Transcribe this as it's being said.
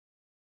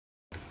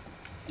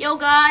Yo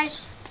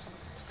guys.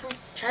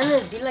 Trying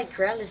to be like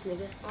Corrales,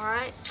 nigga.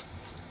 Alright.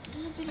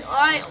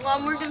 Alright,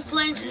 well we're gonna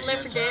play some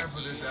Left 4 Dead.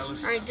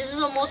 Alright, this is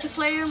a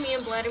multiplayer, me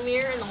and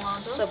Vladimir and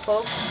Alonzo.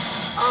 Suppo.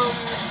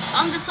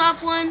 I'm the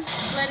top one,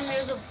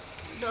 Vladimir's the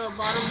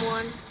bottom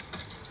one.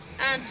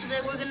 And today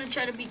we're gonna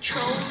try to be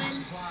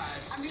trolling.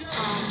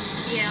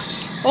 Yeah.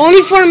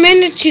 Only for a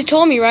minute, you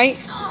told me, right?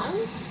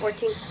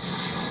 14.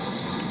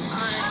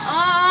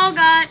 Oh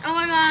god, oh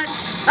my god.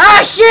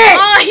 Ah, shit!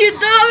 Oh, you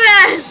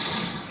dumbass!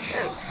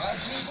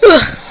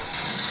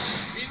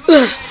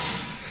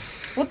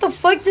 What the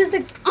fuck does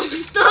the... I'm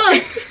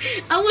stuck.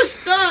 I was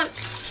stuck.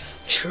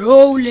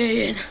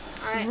 Trolling.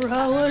 Alright.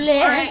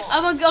 Rolling. Alright,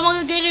 I'm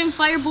gonna get in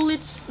fire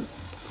bullets.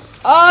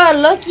 Ah,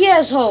 lucky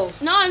asshole.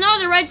 No,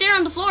 they're right there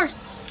on the floor.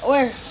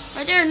 Where?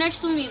 Right there next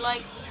to me,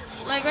 like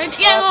right there.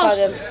 Yeah, Oh,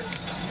 those.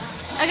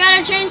 I got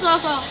a chainsaw,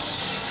 so.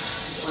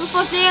 Where the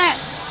fuck they at?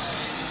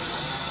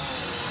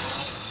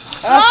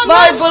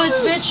 Fire bullets,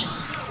 bitch.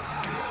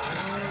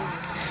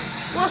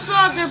 What's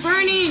up? They're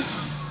burning.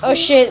 Oh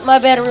shit, my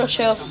bad, real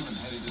chill.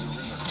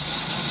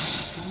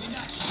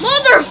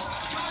 Mother.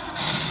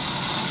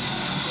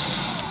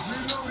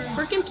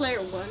 Freaking player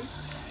one.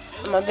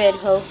 My bad,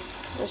 ho.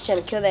 I was trying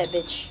to kill that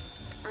bitch.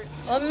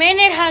 A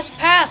minute has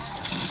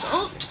passed.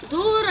 So,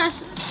 dude,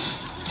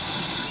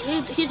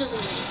 he doesn't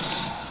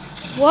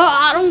know. Well,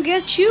 I don't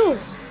get you.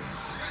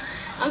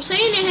 I'm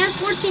saying it has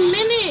 14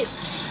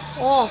 minutes.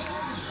 Oh.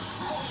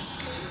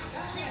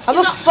 How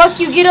the fuck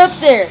you get up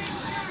there?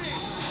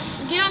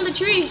 Get on the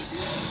tree.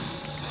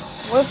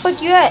 Where the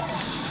fuck you at?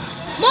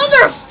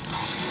 Mother.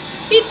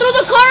 He threw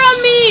the car on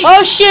me.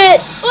 Oh shit!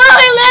 Oh,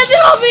 it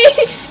landed on me.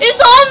 It's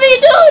on me,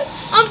 dude.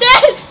 I'm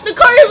dead. The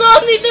car is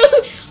on me,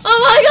 dude. Oh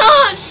my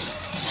god.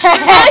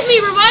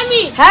 Revive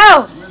me.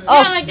 How?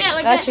 Oh, Yeah, like that,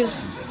 like got that. you.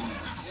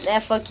 Nah,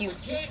 fuck you.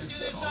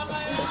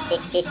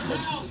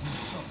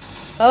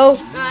 Oh,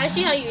 I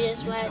see how you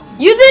is, Vlad.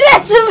 you did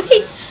that to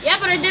me. Yeah,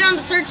 but I did it on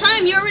the third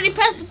time. You already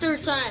passed the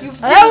third time.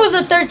 That was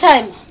the third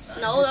time.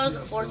 No, that was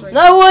the fourth right?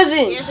 No, it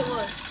wasn't. Yes, it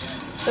was.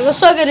 Go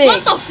suck a dick.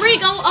 What the freak?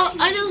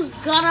 I just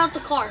got out the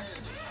car.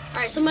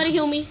 Alright, somebody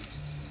heal me.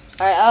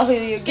 Alright, I'll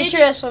heal you. Get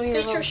your ass over here.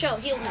 Bitch, Ro. Rochelle,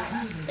 heal me.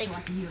 Thank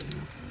you.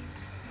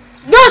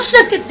 Go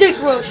suck a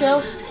dick,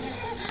 Rochelle.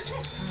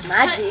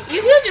 My dick.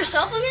 You healed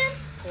yourself again?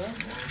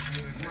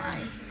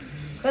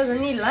 Because I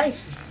need life.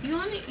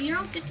 You're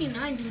on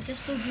 59, dude. That's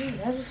still good.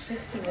 That was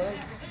 51.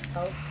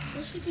 Oh,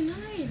 What's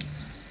 59?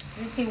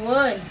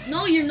 51.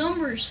 No, your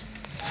numbers.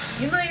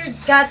 You know your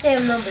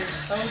goddamn numbers,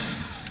 oh.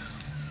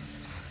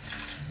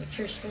 With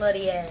your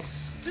slutty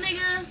ass.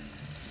 Nigga.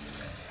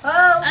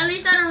 Oh. At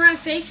least I don't write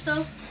fake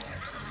stuff.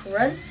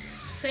 Run?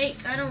 Fake.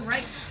 I don't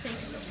write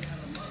fake stuff.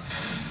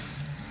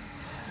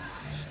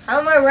 How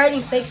am I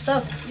writing fake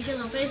stuff? Because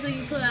on Facebook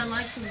you put I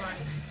like somebody.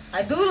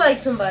 I do like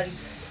somebody.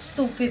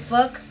 Stupid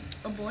fuck.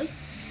 A boy?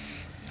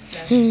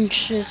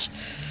 Shit.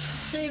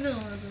 Don't even know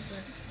what this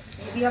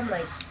is. Maybe I'm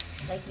like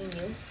liking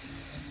you.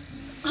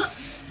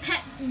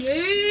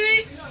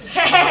 Yay!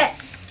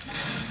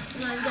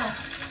 Let's go.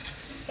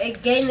 Hey,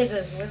 gay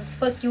nigga, where the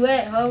fuck you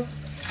at, ho?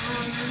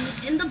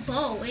 In the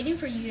boat, waiting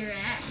for your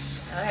ass.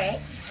 Alright.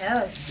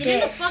 Oh, Get in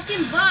the shit.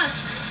 fucking bus.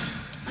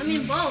 I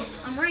mean boat.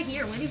 I'm right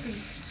here waiting for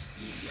you.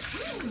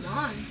 Come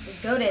on.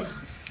 Go then.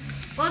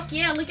 Fuck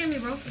yeah, look at me,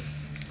 bro.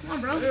 Come on,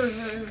 bro.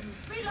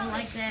 I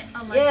like that.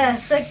 I like Yeah,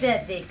 that. suck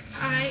that dick.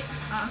 Alright.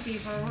 Okay,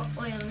 bro.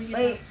 Wait, let me get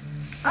Wait. that.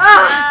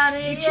 Ah! Try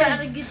Yeah.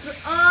 to get the.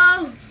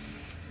 Oh!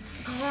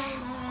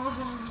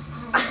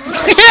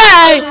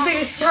 This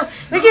nigga's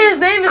look at his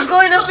name is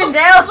going up and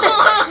down.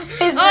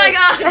 His Oh my name-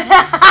 god!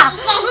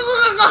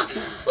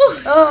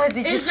 Oh,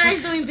 did you It's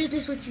nice doing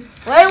business with you.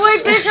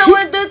 Wait, bitch, I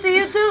want to do it to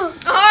you too.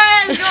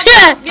 Alright, let's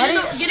go.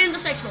 Get in the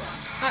sex mode.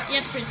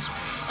 Yeah, the princess.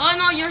 Oh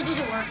no, yours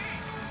doesn't work.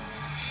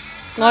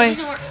 No, it Why?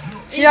 doesn't work.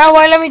 Yeah,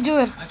 why? Let me do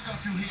it.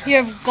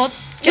 Here, go.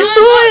 Just No,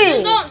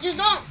 do Just it.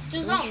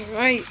 don't.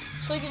 Right.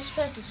 So you can just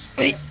pass this.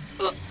 Wait.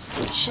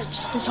 Shit.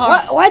 It's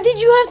hard. Why did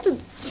you have to?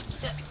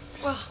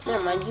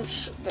 Never mind.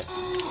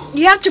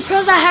 You have to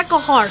press that heckle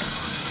hard.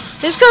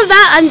 It's because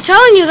that, I'm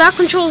telling you, that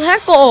controls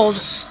heckle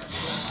old.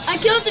 I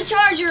killed the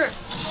charger,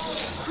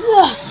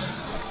 Whoa.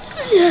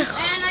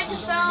 and I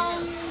just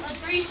found a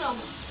threesome.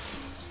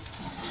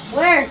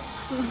 Where?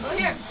 Right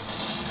here.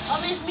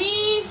 It's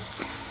me,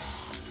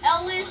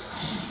 Ellis,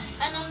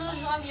 and another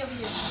zombie over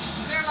here.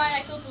 Never mind,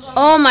 I killed the zombie.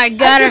 Oh my I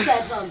god. took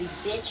that zombie,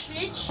 bitch.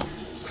 Bitch.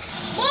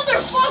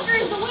 Motherfucker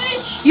is the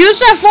witch. You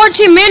said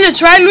 14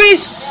 minutes, right,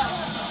 Luis? Yeah.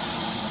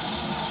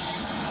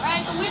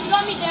 Alright, the witch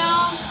got me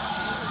down.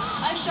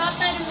 I shot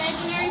that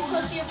imaginary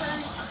pussy of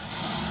hers.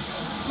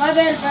 My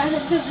bad, bro.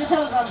 That's because there's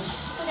hella zombies.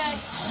 It's okay.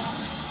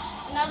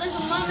 Now there's a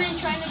woman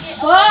trying to get.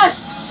 Fuck!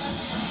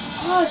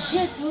 Oh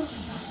shit, dude.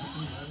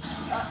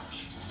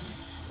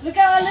 Look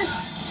out, Alice.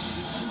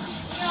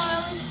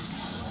 Yeah, Ellis.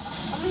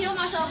 I'm gonna heal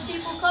myself,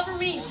 people. Cover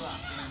me.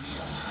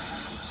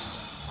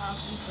 I'll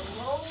keep it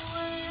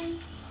rolling.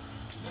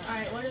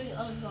 Alright, where do we?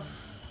 Oh, let's go.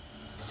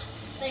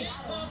 Thanks.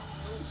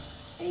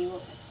 Hey, you.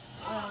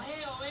 Oh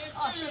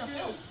shit, I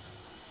failed.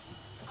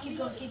 Keep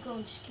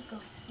going, just keep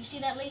going. You see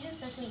that laser?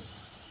 That's me.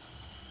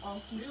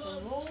 I'll keep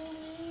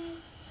rolling.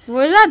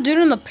 Where's that dude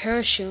in the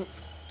parachute?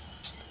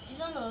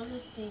 He's on the other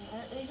thing.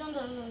 He's on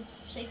the other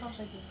safe house,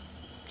 I think.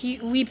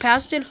 We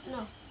passed it?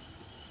 No.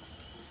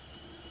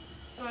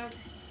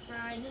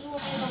 Alright, this is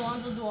what me and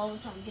Alonzo do all the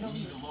time. Get over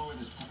here. I'm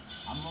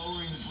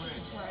lowering the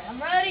bridge. Alright, I'm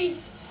ready.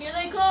 Here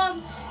they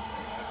come.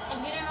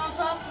 I'm getting on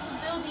top of the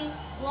building.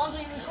 Alonzo,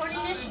 you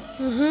recording this?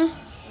 Mm-hmm.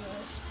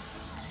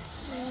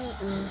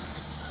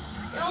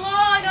 Hello,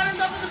 I got on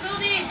top of the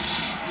building.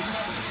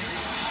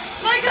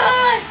 My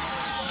God!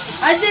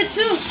 I did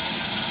too.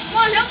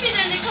 Come on, help me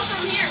then. They come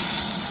from here.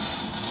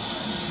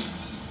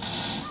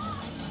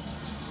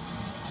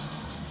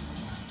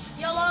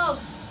 Yellow.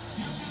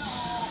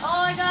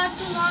 Oh, I got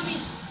 2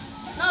 zombies.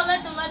 No,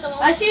 let them.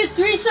 I see a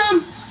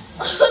threesome.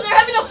 They're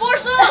having a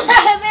foursome.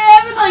 They're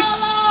having like.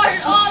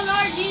 Oh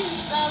Lord,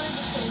 Jesus. No, they're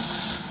just kidding.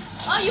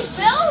 Oh, you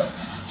fell?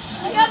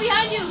 The guy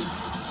behind you.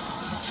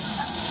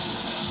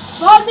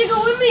 Oh, nigga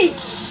with me.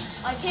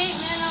 I can't,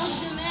 man. I was a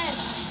good man.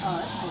 Oh,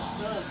 that's so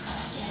good.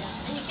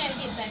 Yeah, and you can't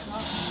get back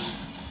up.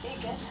 Hey,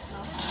 good.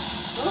 No.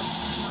 Huh?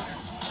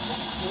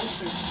 That's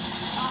bullshit.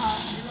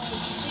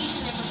 So you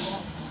should never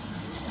fall.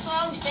 That's why I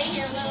always stay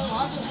here and let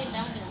Alonzo get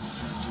down there.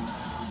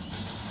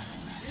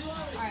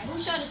 Alright,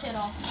 who shot his head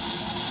off?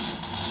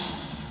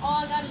 Oh,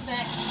 I got his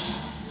back.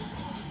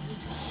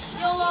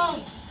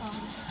 YOLO!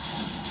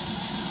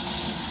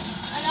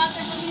 I got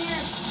there from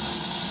here.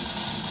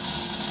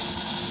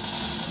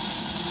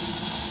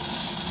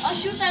 I'll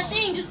shoot that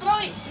thing, just throw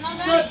it. And I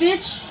got What, it.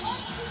 bitch?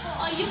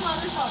 Oh, you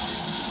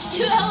motherfucker.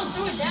 You hella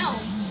threw it down.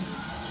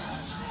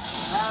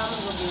 I'm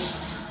gonna go get it.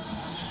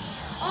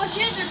 Oh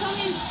shit, they're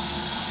coming.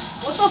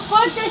 What the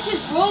fuck? That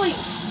shit's rolling.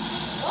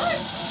 What?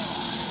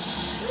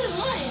 Who is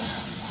lying?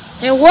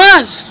 It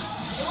was.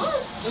 It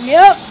was?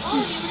 Yep.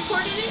 Oh, you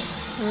recorded it?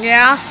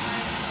 Yeah.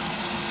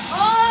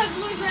 Oh, I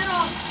blew his head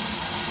off.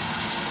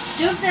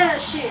 Jump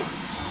that shit.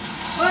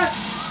 Fuck.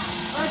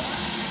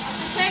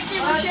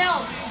 Protected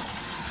Michelle.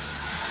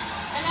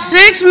 And now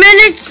 6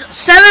 minutes,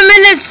 7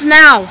 minutes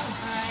now.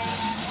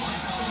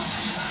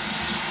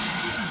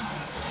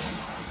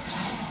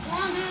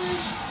 come on, dude.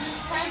 This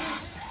pass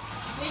this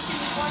mission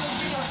before this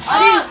video. How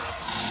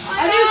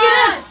do you get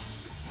up?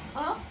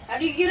 Huh? How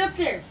do you get up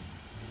there?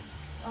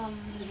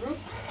 This roof?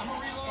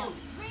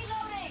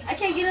 I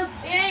can't get up.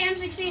 Yeah,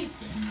 M16.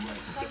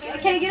 I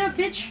can't get up,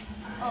 bitch.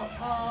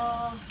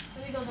 Oh,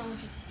 let me go down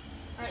with you.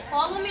 Alright,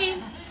 follow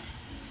me.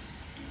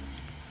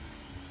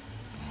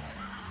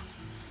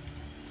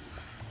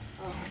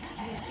 Oh,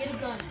 get a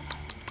gun.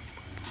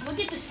 I'm gonna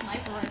get the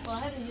sniper rifle. I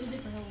haven't used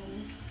it for hell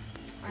long. Is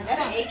Alright, that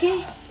come an on. AK?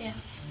 Yeah.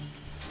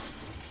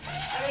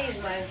 I don't use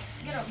mine.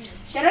 Get up here.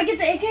 Should I get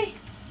the AK?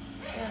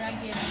 Good, I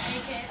get an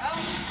AK. Oh.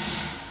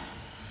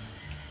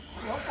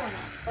 Go for it.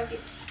 Fuck it.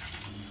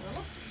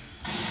 Really?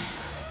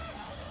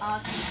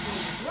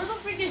 Where the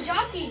freak is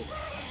Jockey?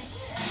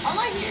 All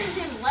I hear is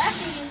him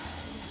laughing,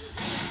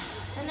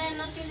 and then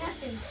nothing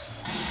happens.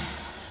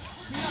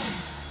 No.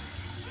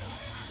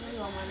 Where's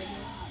all mine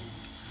again?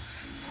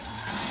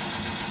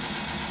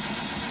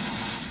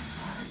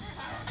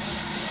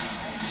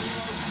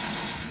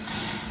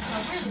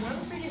 Oh, really? Where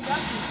the freak is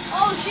Jockey?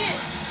 Oh, shit!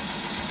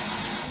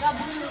 I got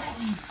blue.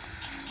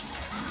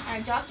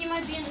 Alright, Jockey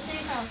might be in the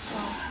safe house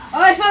now.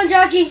 Oh, I found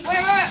Jockey. Wait. Oh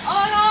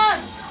my God!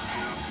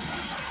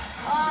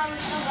 Oh, we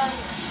still got it.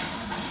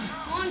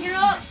 Come on, get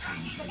up.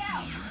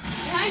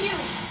 Behind you.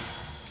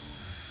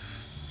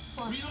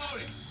 Come on.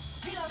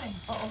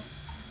 Uh-oh.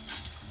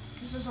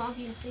 There's a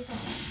zombie in the safe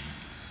house.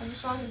 I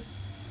just saw him.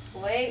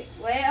 Wait,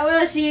 I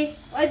wanna see.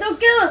 Wait, don't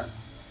kill him.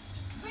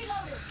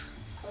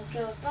 Don't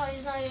kill him. No,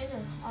 he's not in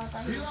there. Oh, I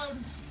thought he was.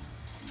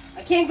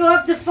 I can't go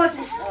up the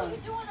fucking stone.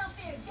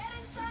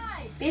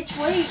 Bitch,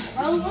 wait.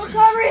 Oh, Look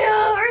over here!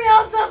 Hurry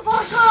up the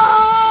fuck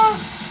up!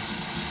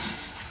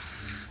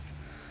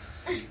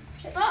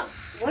 Stop.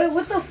 wait,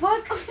 what the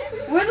fuck?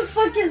 Where the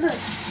fuck is it?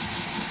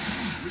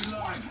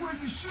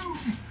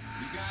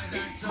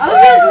 I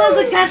was gonna close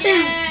the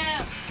goddamn.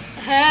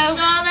 Yeah.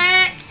 Saw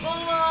that?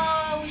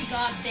 Oh, we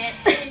got that.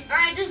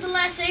 Alright, this is the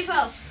last safe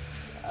house.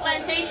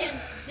 Plantation.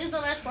 This is the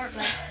last part,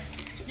 like.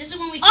 This is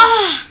when we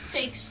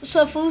takes. What's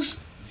up, fools?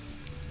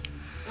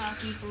 I'll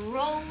keep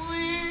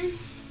rolling.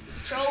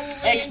 Trolling.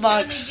 Xbox.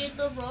 Trying to get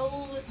the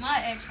roll with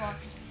my Xbox.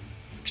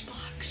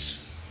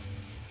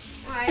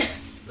 Alright,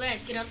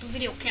 let's get out the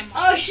video camera.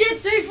 Oh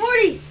shit,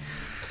 340.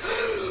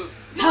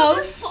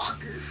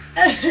 Motherfucker.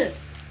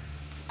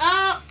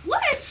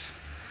 What?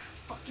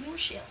 Fucking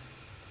Rochelle.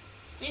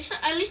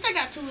 At least I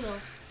got 2 though.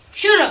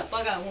 Shut up.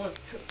 I got 1.